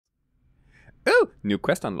Oh! New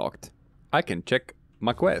quest unlocked. I can check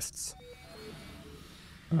my quests.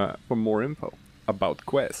 For more info about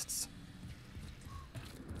quests.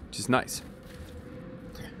 Which is nice.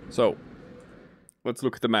 So, let's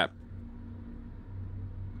look at the map.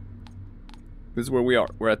 This is where we are.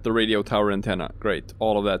 We're at the radio tower antenna. Great.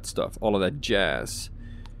 All of that stuff. All of that jazz.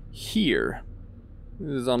 Here.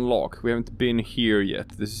 This is unlocked. We haven't been here yet.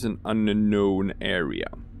 This is an unknown area.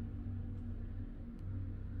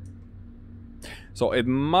 So it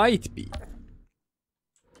might be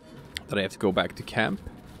that I have to go back to camp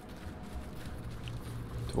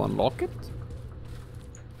to unlock it.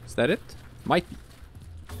 Is that it? Might be.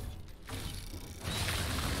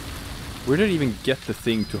 Where did I even get the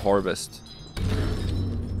thing to harvest?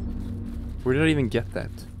 Where did I even get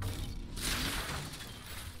that?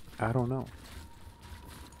 I don't know.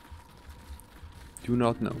 Do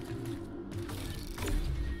not know.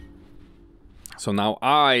 So now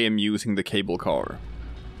I am using the cable car.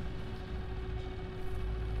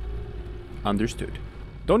 Understood.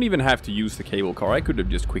 Don't even have to use the cable car. I could have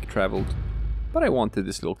just quick traveled. But I wanted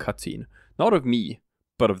this little cutscene. Not of me,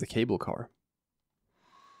 but of the cable car.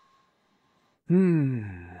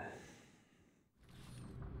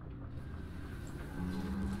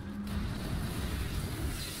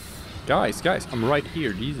 Guys, I'm right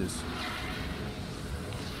here. Jesus.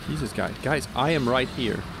 Jesus, guys, I am right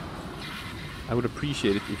here. I would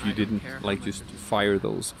appreciate it if you didn't, like, just fire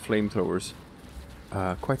those flamethrowers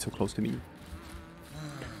quite so close to me.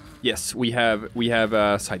 Yes, we have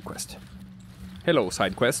a side quest. Hello,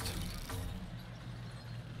 side quest.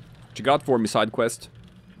 What you got for me, side quest?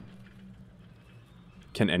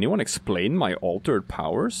 Can anyone explain my altered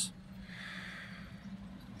powers?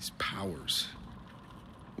 These powers.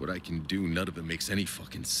 What I can do, none of it makes any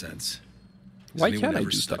fucking sense. Why can't I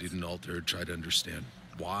do stuff? studied an alter, try to understand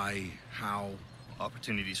why, how?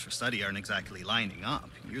 Opportunities for study aren't exactly lining up.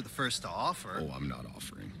 You're the first to offer. Oh, I'm not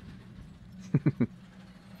offering.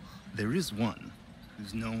 There is one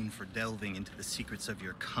who's known for delving into the secrets of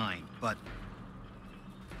your kind, but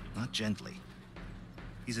not gently.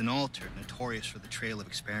 He's an alter, notorious for the trail of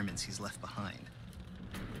experiments he's left behind.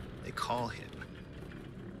 They call him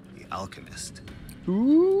the Alchemist.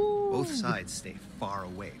 Ooh. Both sides stay far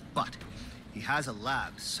away, but he has a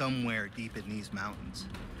lab somewhere deep in these mountains.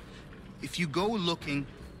 If you go looking,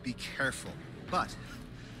 be careful. But,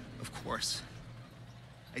 of course,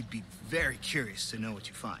 I'd be very curious to know what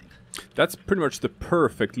you find. That's pretty much the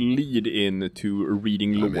perfect lead-in to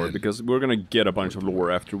reading lore, because we're gonna get a bunch of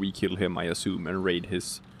lore after we kill him, I assume, and raid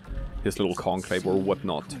his little conclave or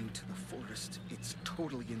whatnot. Going to the forest, it's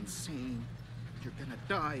totally insane. You're gonna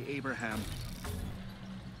die, Abraham.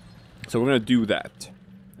 So we're gonna do that,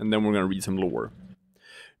 and then we're gonna read some lore.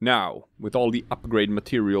 Now, with all the upgrade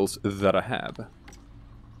materials that I have,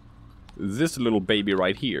 this little baby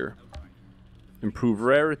right here, improve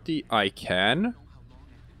rarity, I can.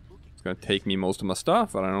 It's gonna take me most of my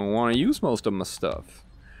stuff, but I don't want to use most of my stuff.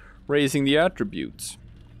 Raising the attributes.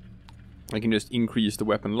 I can just increase the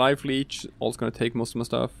weapon life leech, also gonna take most of my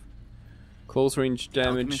stuff. Close range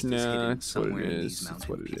damage, nah, that's what it is, that's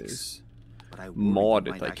what it is. Mod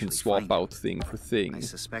it, I can swap out thing for thing. I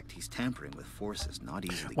suspect he's tampering with forces not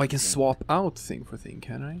easily. Oh, I can swap out thing for thing,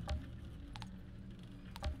 can I?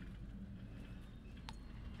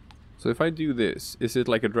 So if I do this, is it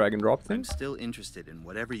like a drag and drop thing? I'm still interested in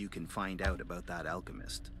whatever you can find out about that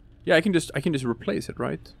alchemist. Yeah, I can just replace it,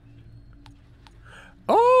 right?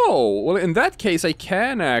 Oh, well in that case I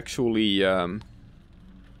can actually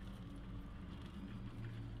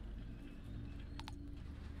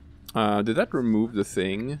did that remove the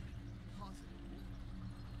thing?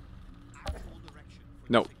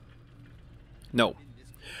 No. No.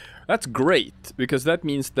 That's great, because that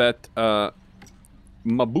means that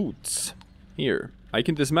my boots here, I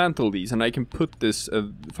can dismantle these and I can put this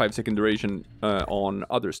 5-second duration on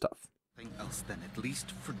other stuff. Nothing else than at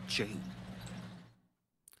least for Jane.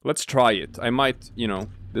 Let's try it. I might, you know,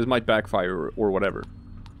 this might backfire or whatever.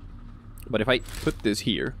 But if I put this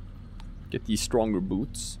here, get these stronger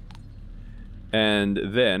boots, and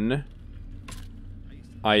then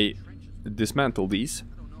I dismantle these.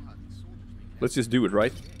 Let's just do it,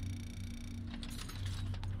 right?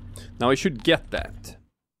 Now I should get that.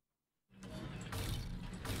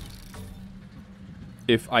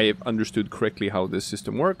 If I have understood correctly how this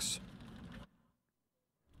system works.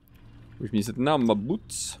 Which means that now my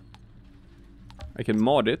boots, I can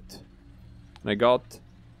mod it. And I got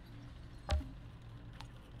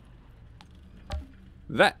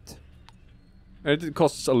that. And it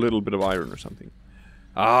costs a little bit of iron or something.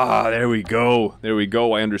 Ah, there we go. There we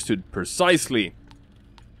go. I understood precisely.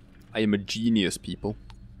 I am a genius, people.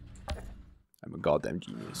 I'm a goddamn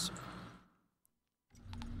genius.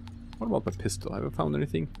 What about my pistol? Have I found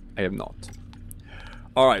anything? I have not.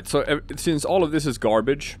 Alright, so since all of this is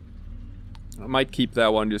garbage, I might keep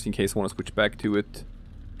that one just in case I want to switch back to it.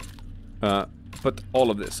 But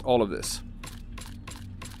all of this.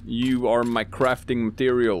 You are my crafting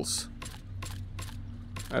materials.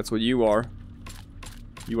 That's what you are.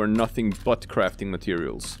 You are nothing but crafting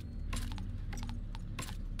materials.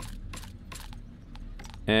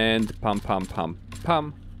 And pum pum pum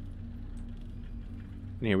pum.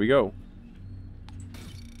 And here we go.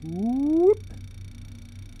 Whoop.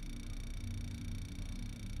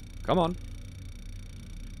 Come on.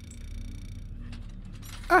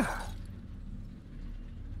 Ah.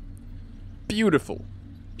 Beautiful.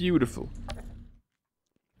 Beautiful.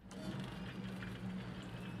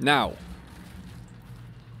 Now.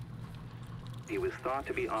 He was thought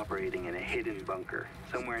to be operating in a hidden bunker,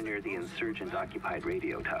 somewhere near the insurgent-occupied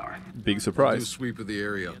radio tower. Big Do a surprise. sweep of the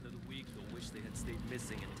area.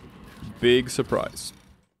 Big surprise.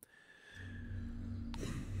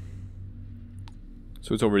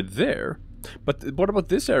 So it's over there. But what about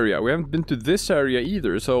this area? We haven't been to this area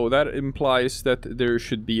either, so that implies that there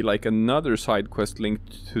should be like another side quest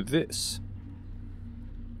linked to this.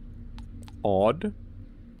 Odd.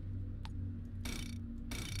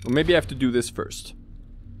 Or maybe I have to do this first.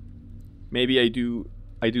 Maybe I do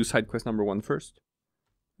side quest number 1 first.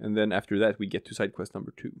 And then after that we get to side quest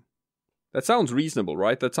number 2. That sounds reasonable,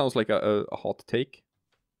 right? That sounds like a hot take.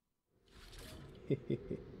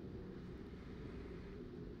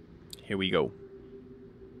 Here we go.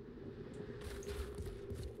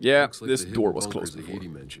 Yeah, Looks like this the door hidden was bunkers closed that before. Edie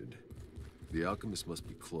mentioned. The Alchemist must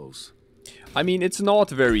be close. I mean, it's not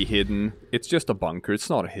very hidden. It's just a bunker. It's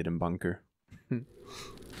not a hidden bunker.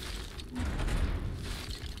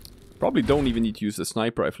 Probably don't even need to use the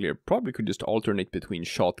sniper rifle here. Probably could just alternate between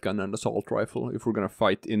shotgun and assault rifle if we're gonna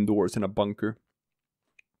fight indoors in a bunker.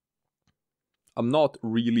 I'm not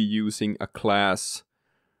really using a class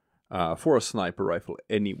for a sniper rifle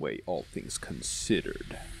anyway, all things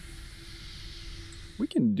considered. We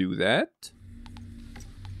can do that.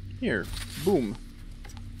 Here, boom.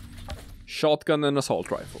 Shotgun and assault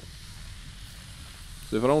rifle.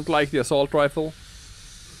 So if I don't like the assault rifle,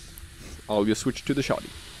 I'll just switch to the shotty.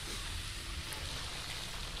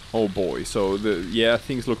 Oh boy, so yeah,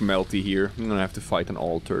 things look melty here. I'm gonna have to fight an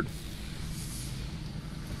altered.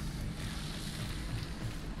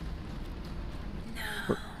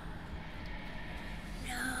 No.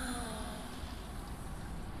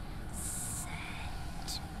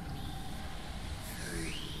 Set me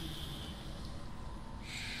free.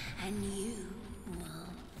 And you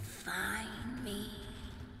will find me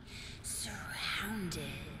surrounded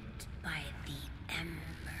by the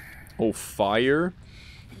ember. Oh, fire?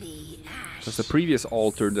 The Because the previous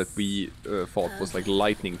altar that we fought was like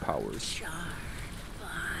lightning powers. charred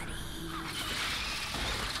body.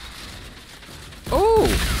 Oh!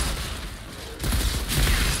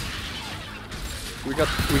 We got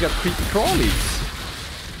creepy crawlies.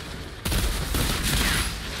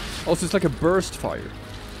 Oh, so it's like a burst fire.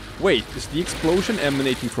 Wait, is the explosion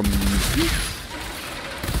emanating from music?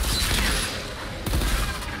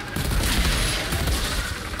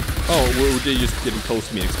 Oh, were they just getting close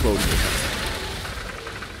to me and exploding?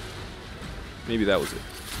 Maybe that was it.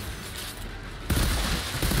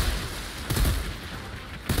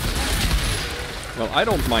 Well, I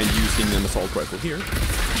don't mind using an assault rifle here.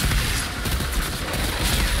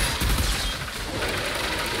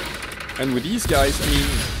 And with these guys, I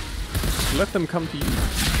mean, let them come to you.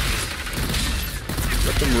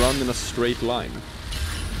 Let them run in a straight line.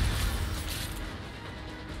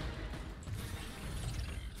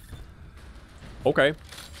 Okay.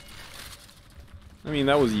 I mean,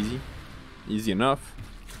 that was easy. Easy enough.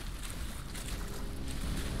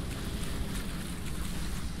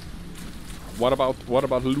 What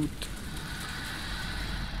about loot?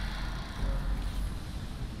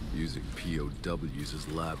 Using POWs as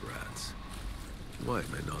lab rats. Why am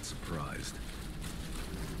I not surprised?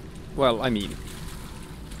 Well, I mean,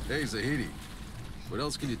 Hey, Zahidi. What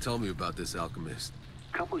else can you tell me about this alchemist?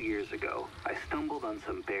 A couple years ago, I stumbled on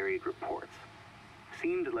some buried reports.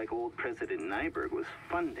 Seemed like old President Nyberg was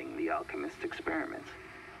funding the Alchemist experiments.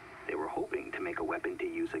 They were hoping to make a weapon to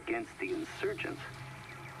use against the insurgents.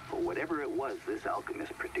 But whatever it was this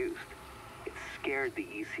alchemist produced, it scared the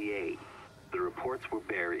ECA. The reports were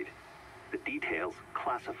buried. The details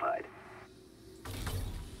classified.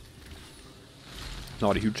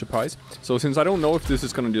 not a huge surprise. So since I don't know if this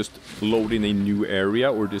is gonna just load in a new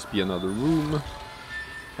area or just be another room,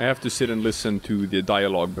 I have to sit and listen to the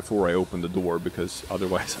dialogue before I open the door, because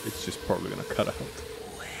otherwise it's just probably gonna cut out.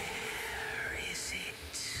 Where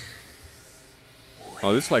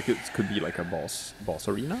Oh, this like it could be like a boss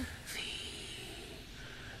arena.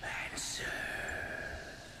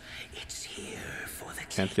 It's here for the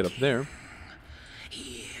Can't get up there.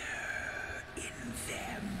 Here in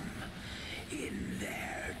them, in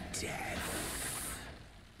their death.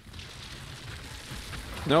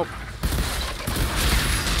 Nope.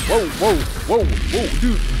 Whoa, whoa, whoa, whoa,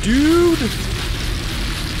 dude!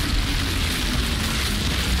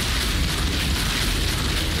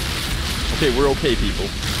 Okay, we're okay, people.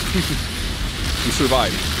 We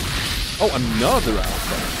survived. Oh, another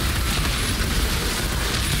alpha.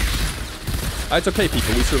 It's okay,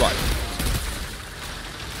 people, we survived.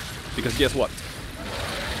 Because guess what?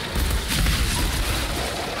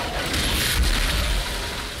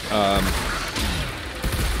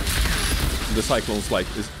 The cyclone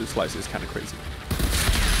slice is kind of crazy.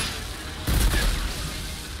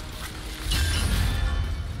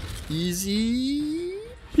 Easy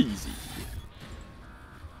peasy.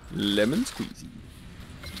 Lemon squeezy.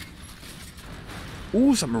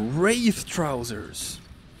 Ooh, some wraith trousers.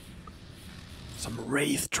 Some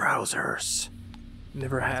wraith trousers.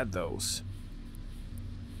 Never had those.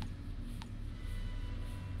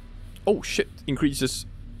 Oh shit, increases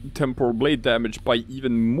temporal blade damage by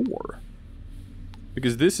even more.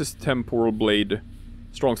 Because this is temporal blade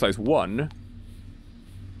strong size 1.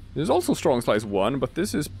 There's also strong size 1, but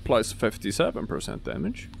this is plus 57%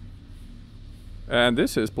 damage. And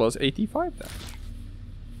this is plus 85 damage.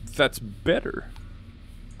 That's better.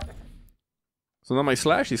 So now my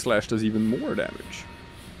slashy slash does even more damage.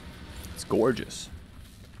 It's gorgeous.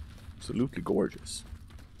 Absolutely gorgeous.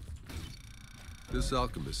 This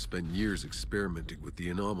alchemist spent years experimenting with the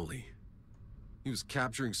anomaly. He was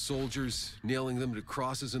capturing soldiers, nailing them to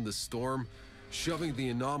crosses in the storm, shoving the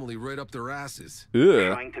anomaly right up their asses.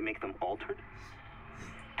 Ugh. Trying to make them altered?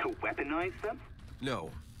 To weaponize them? No.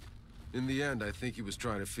 In the end, I think he was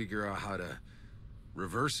trying to figure out how to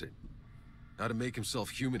reverse it. How to make himself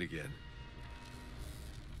human again.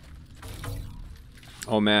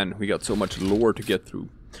 Oh man, we got so much lore to get through.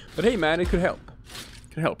 But hey man, it could help.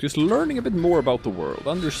 It could help. Just learning a bit more about the world,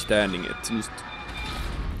 understanding it. Just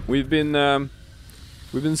we've been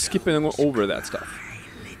skipping over that stuff.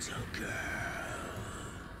 Little girl,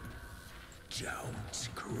 don't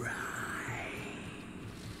cry.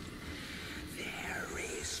 There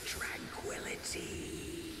is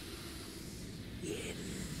tranquility in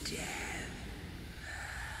death.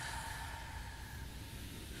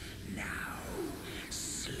 Now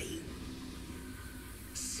sleep,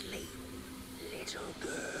 sleep, little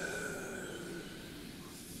girl.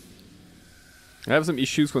 I have some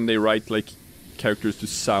issues when they write like characters to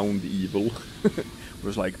sound evil. Where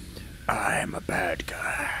it's like, I'm a bad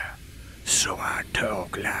guy, so I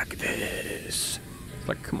talk like this. It's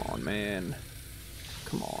like, come on, man.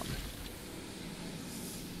 Come on.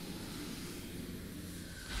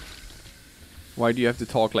 Why do you have to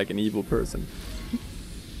talk like an evil person?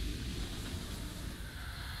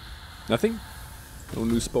 Nothing? No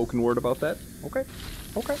new spoken word about that? Okay.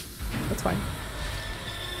 Okay. That's fine.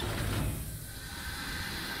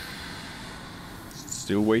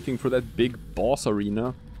 Still waiting for that big boss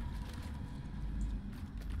arena.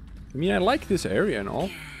 I mean, I like this area and all.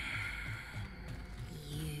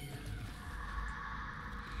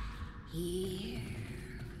 Hear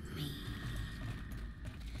me.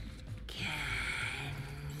 Can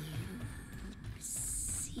you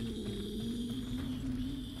see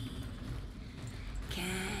me?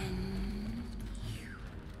 Can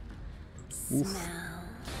you Oof. smell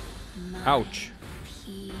my Ouch.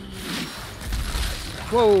 pee?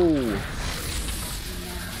 Whoa!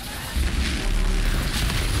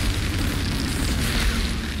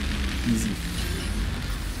 Easy.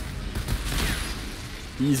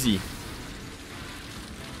 Easy.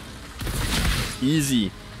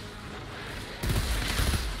 Easy.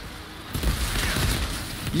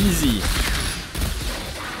 Easy.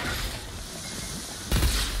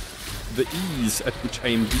 The ease at which I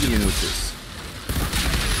am dealing with this.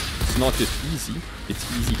 It's not just easy, it's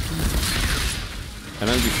easy peasy. And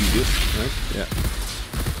I'm just good, right? Yeah.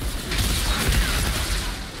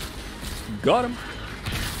 Got him.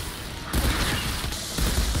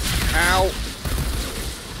 Ow.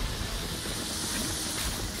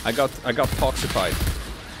 I got toxified.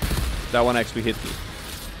 That one actually hit me.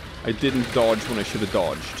 I didn't dodge when I should have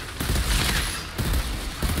dodged.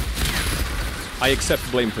 I accept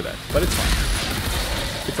blame for that, but it's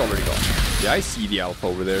fine. It's already gone. Yeah, I see the alpha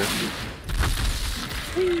over there.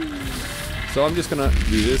 So I'm just gonna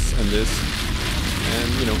do this and this,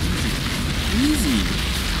 and you know, easy.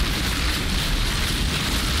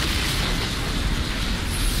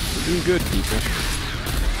 We're doing good, people.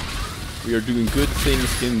 We are doing good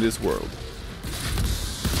things in this world.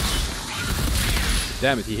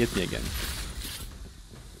 Damn it, he hit me again.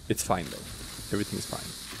 It's fine though. Everything's fine.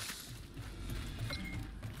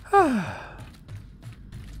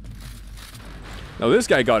 Now this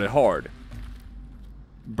guy got it hard.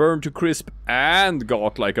 Burned to crisp and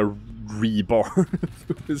got like a rebar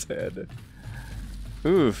through his head.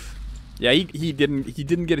 Oof. Yeah, he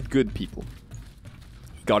didn't get it good, people.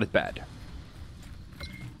 He got it bad.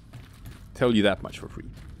 Tell you that much for free.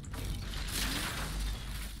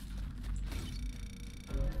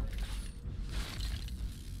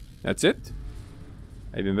 That's it.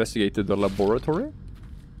 I've investigated the laboratory.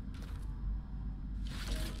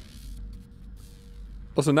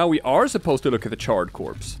 Also, now we are supposed to look at the charred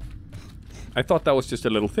corpse. I thought that was just a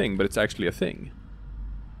little thing, but it's actually a thing.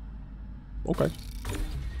 Okay.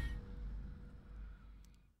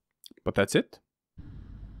 But that's it.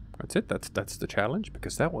 That's it. That's the challenge,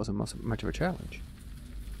 because that wasn't much of a challenge.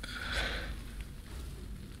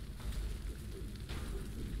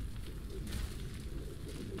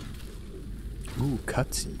 Ooh,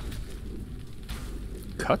 cutscene.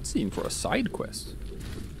 Cutscene for a side quest.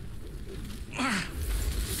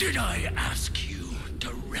 Did I ask you to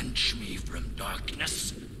wrench me from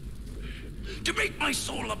darkness? To make my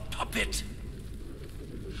soul a puppet?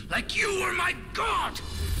 Like you were my god?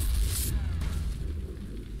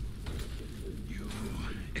 You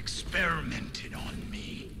experimented on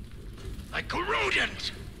me. Like a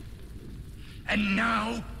rodent. And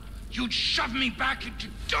now you'd shove me back into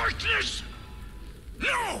darkness?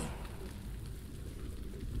 No!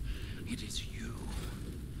 It is you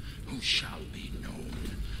who shall be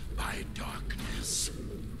known by darkness,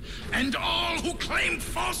 and all who claim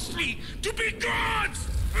falsely to be gods!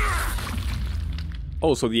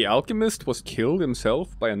 Oh, so the Alchemist was killed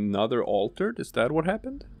himself by another altered? Is that what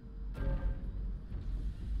happened?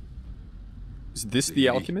 Is this the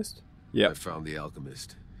Alchemist? Yeah. I found the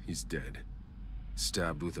Alchemist. He's dead.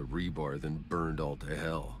 Stabbed with a rebar, then burned all to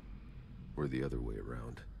hell. Or the other way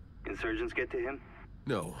around. Insurgents get to him?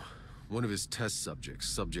 No. One of his test subjects,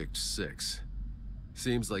 Subject 6.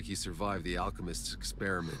 Seems like he survived the Alchemist's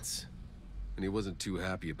experiments. And he wasn't too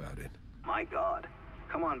happy about it. My god.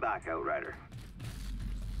 Come on back, Outrider.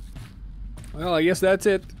 Well, I guess that's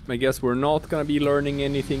it. I guess we're not gonna be learning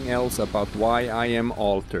anything else about why I am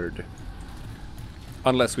altered.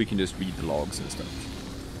 Unless we can just read the logs and stuff.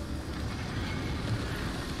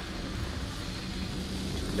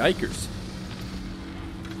 Yikers.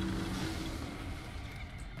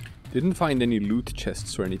 Didn't find any loot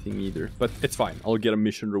chests or anything either, but it's fine. I'll get a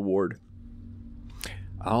mission reward.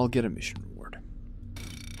 I'll get a mission reward.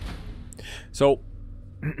 So,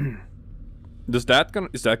 is that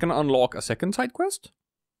gonna unlock a second side quest?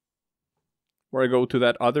 Where I go to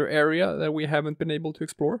that other area that we haven't been able to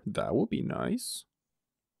explore? That would be nice.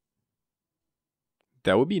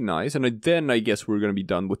 That would be nice, and then I guess we're gonna be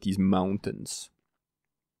done with these mountains.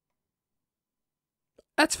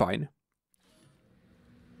 That's fine.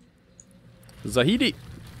 Zahidi,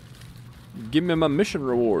 give me my mission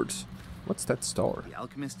rewards. What's that star? The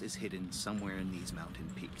Alchemist is hidden somewhere in these mountain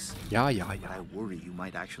peaks. Yeah. But I worry you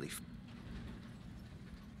might actually...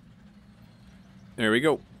 There we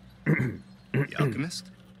go. The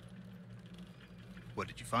Alchemist? What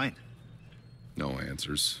did you find? No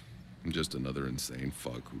answers. I'm just another insane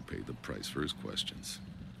fuck who paid the price for his questions.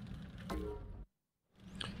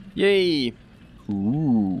 Yay!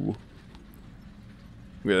 Ooh.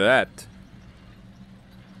 Look at that.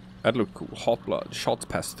 That looked cool. Hot blood. Shots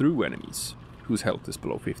pass through enemies whose health is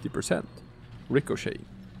below 50%. Ricochet.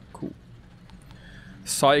 Cool.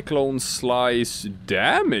 Cyclone slice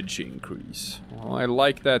damage increase. Well, I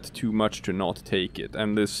like that too much to not take it.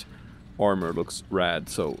 And this armor looks rad,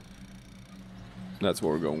 so that's what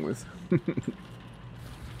we're going with.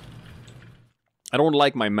 I don't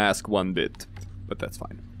like my mask one bit, but that's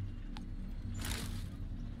fine.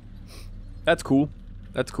 That's cool.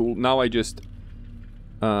 That's cool. Now I just...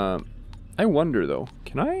 I wonder though,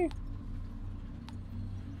 can I...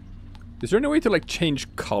 Is there any way to like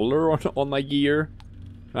change color on my gear?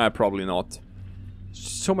 Probably not.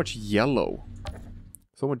 So much yellow.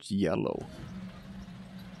 So much yellow.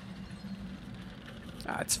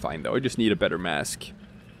 It's fine though, I just need a better mask.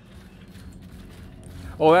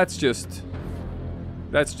 Oh, that's just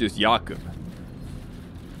Jakob.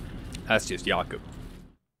 That's just Jakob.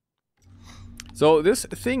 So this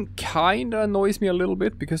thing kinda annoys me a little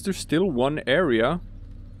bit because there's still one area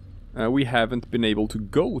we haven't been able to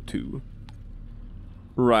go to.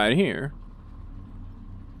 Right here.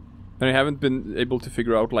 And I haven't been able to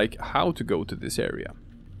figure out like how to go to this area.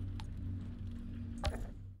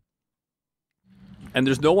 And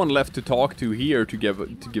there's no one left to talk to here to give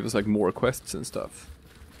us like more quests and stuff.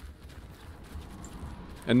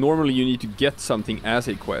 And normally you need to get something as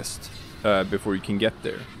a quest before you can get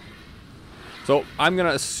there. So I'm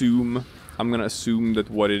gonna assume that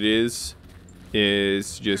what it is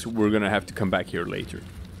just we're gonna have to come back here later.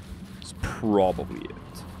 It's probably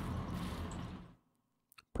it.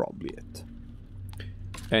 Probably it.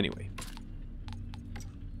 Anyway,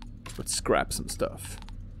 let's scrap some stuff.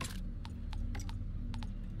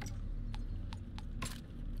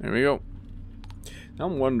 There we go. Now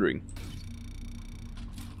I'm wondering,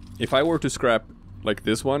 if I were to scrap like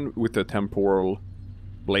this one with the temporal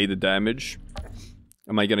blade damage,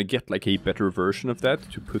 am I gonna get like a better version of that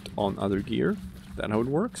to put on other gear? Is that how it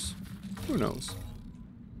works? Who knows?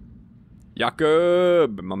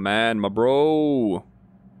 Jakob, my man, my bro.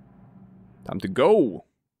 Time to go.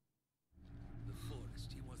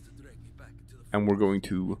 And we're going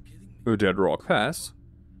to Dead Rock Pass.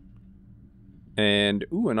 And,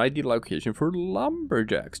 ooh, an ideal location for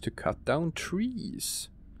lumberjacks to cut down trees.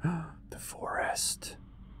 The forest.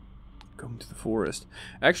 Going to the forest.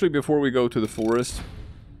 Actually, before we go to the forest,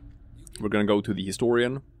 we're gonna go to the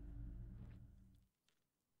historian.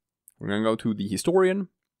 We're gonna go to the historian.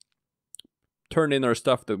 Turn in our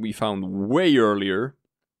stuff that we found way earlier.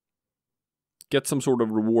 Get some sort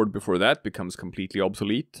of reward before that becomes completely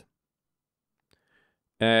obsolete.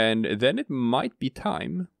 And then it might be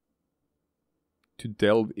time to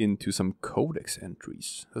delve into some codex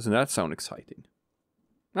entries. Doesn't that sound exciting?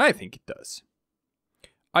 I think it does.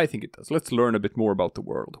 I think it does. Let's learn a bit more about the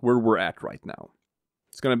world, where we're at right now.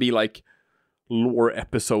 It's gonna be like lore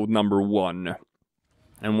episode number 1.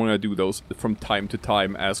 And we're gonna do those from time to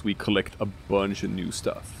time as we collect a bunch of new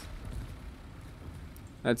stuff.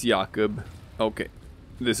 That's Jakob. Okay,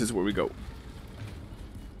 this is where we go.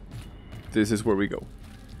 This is where we go.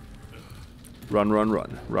 Run, run,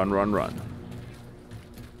 run. Run, run, run.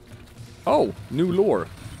 Oh, new lore.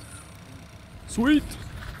 Sweet.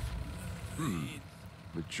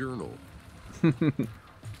 The journal.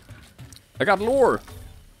 I got lore.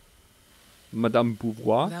 Madame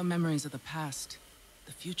Beauvoir. Without memories of the past,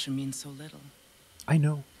 the future means so little. I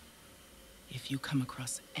know. If you come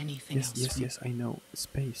across anything else... Yes, I know.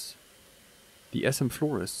 Space. The SM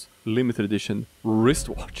Flores limited edition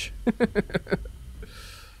wristwatch.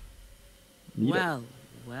 Well,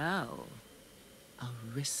 a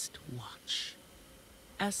wristwatch.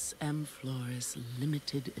 SM Flores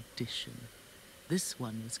limited edition. This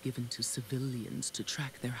one was given to civilians to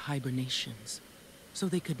track their hibernations, so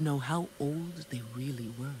they could know how old they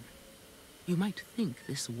really were. You might think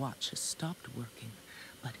this watch has stopped working,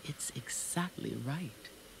 but it's exactly right.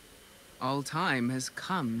 All time has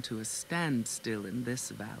come to a standstill in this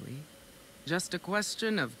valley. Just a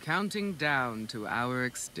question of counting down to our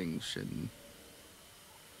extinction.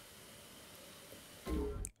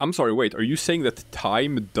 I'm sorry, wait, are you saying that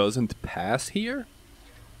time doesn't pass here?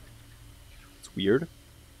 It's weird.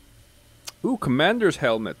 Ooh, Commander's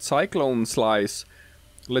Helmet. Cyclone Slice.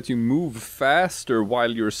 Let you move faster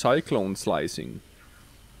while you're cyclone slicing.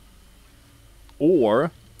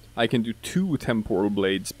 Or I can do 2 temporal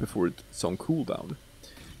blades before it's on cooldown.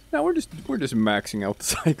 Now we're just maxing out the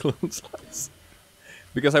cyclone slice.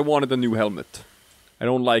 Because I wanted a new helmet. I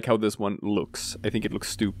don't like how this one looks. I think it looks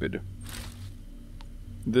stupid.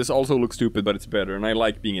 This also looks stupid, but it's better, and I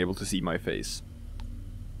like being able to see my face.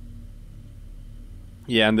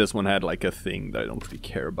 Yeah, and this one had like a thing that I don't really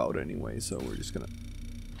care about anyway, so we're just gonna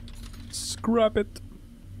scrap it.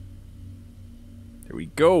 There we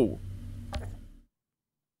go.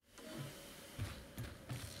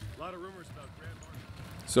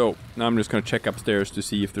 So, now I'm just gonna check upstairs to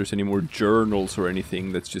see if there's any more journals or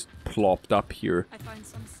anything that's just plopped up here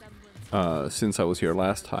since I was here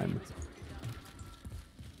last time.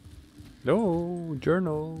 No,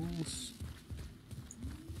 journals.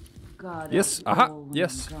 God, yes, aha,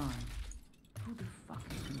 yes. Who the fuck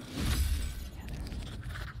is gonna put this together?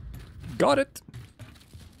 Got it.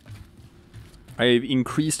 I've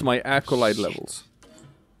increased my acolyte levels.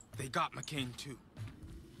 They got McCain too.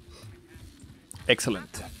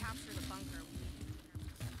 Excellent.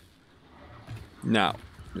 Now,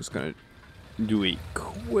 I'm just gonna do a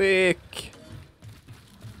quick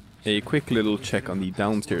little check on the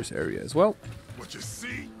downstairs area as well. What you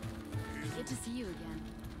see? Good to see you again.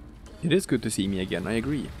 It is good to see me again, I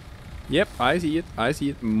agree. Yep, I see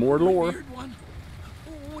it, more lore.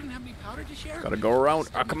 Gotta go around.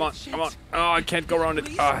 Ah, come on. Oh, I can't go around it.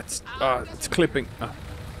 It's clipping.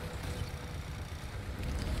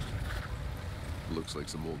 Looks like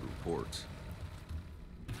some old reports.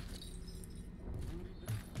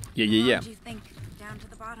 Yeah. What did you think? Down to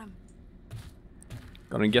the bottom.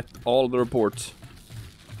 Gonna get all the reports.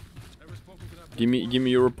 Give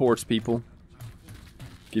me your reports, people.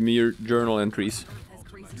 Give me your journal entries.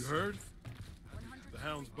 You heard? The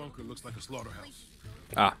Hound's bunker looks like a slaughterhouse.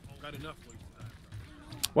 Ah. Got enough waiting time.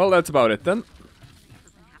 Well, that's about it then.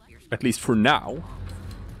 At least for now.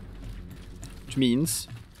 Which means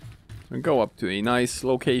I go up to a nice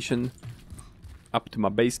location. Up to my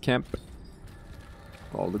base camp.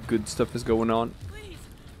 All the good stuff is going on.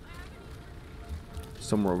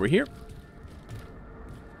 Somewhere over here.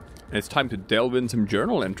 And it's time to delve in some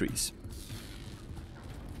journal entries.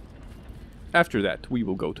 After that, we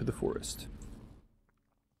will go to the forest.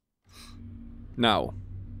 Now,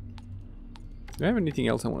 do I have anything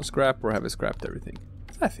else I want to scrap, or have I scrapped everything?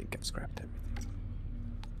 I think I've scrapped everything.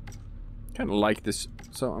 Kind of like this,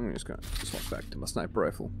 so I'm just gonna swap back to my sniper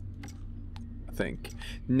rifle. I think.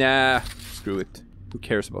 Nah, screw it. Who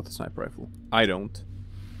cares about the sniper rifle? I don't.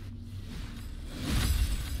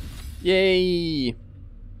 Yay!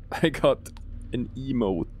 I got an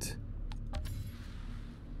emote.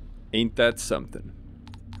 Ain't that something?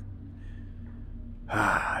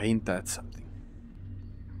 Ah, ain't that something?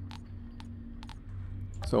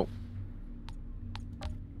 So,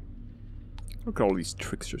 look at all these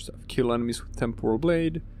trickster stuff. Kill enemies with temporal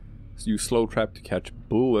blade. Use slow trap to catch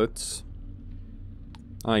bullets.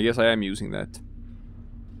 I guess I am using that.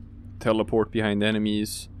 Teleport behind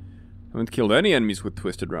enemies. I haven't killed any enemies with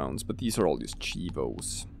twisted rounds, but these are all just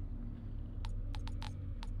chivos.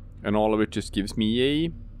 And all of it just gives me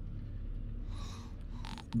a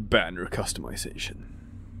banner customization.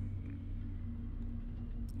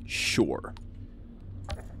 Sure.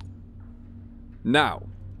 Now,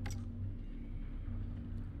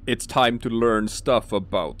 it's time to learn stuff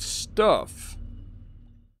about stuff.